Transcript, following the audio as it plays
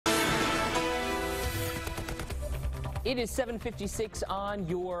It is 7:56 on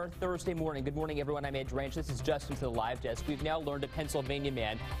your Thursday morning. Good morning, everyone. I'm Ed Ranch. This is Justin to the live desk. We've now learned a Pennsylvania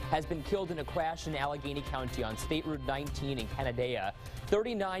man has been killed in a crash in Allegany County on State Route 19 in Canandaigua.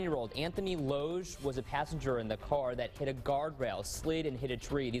 39-year-old Anthony Loge was a passenger in the car that hit a guardrail, slid and hit a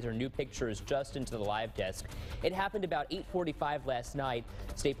tree. These are new pictures just into the live desk. It happened about 8:45 last night.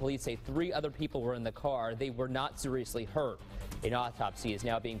 State police say 3 other people were in the car. They were not seriously hurt. An autopsy is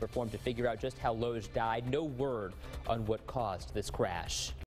now being performed to figure out just how Loge died. No word on what caused this crash.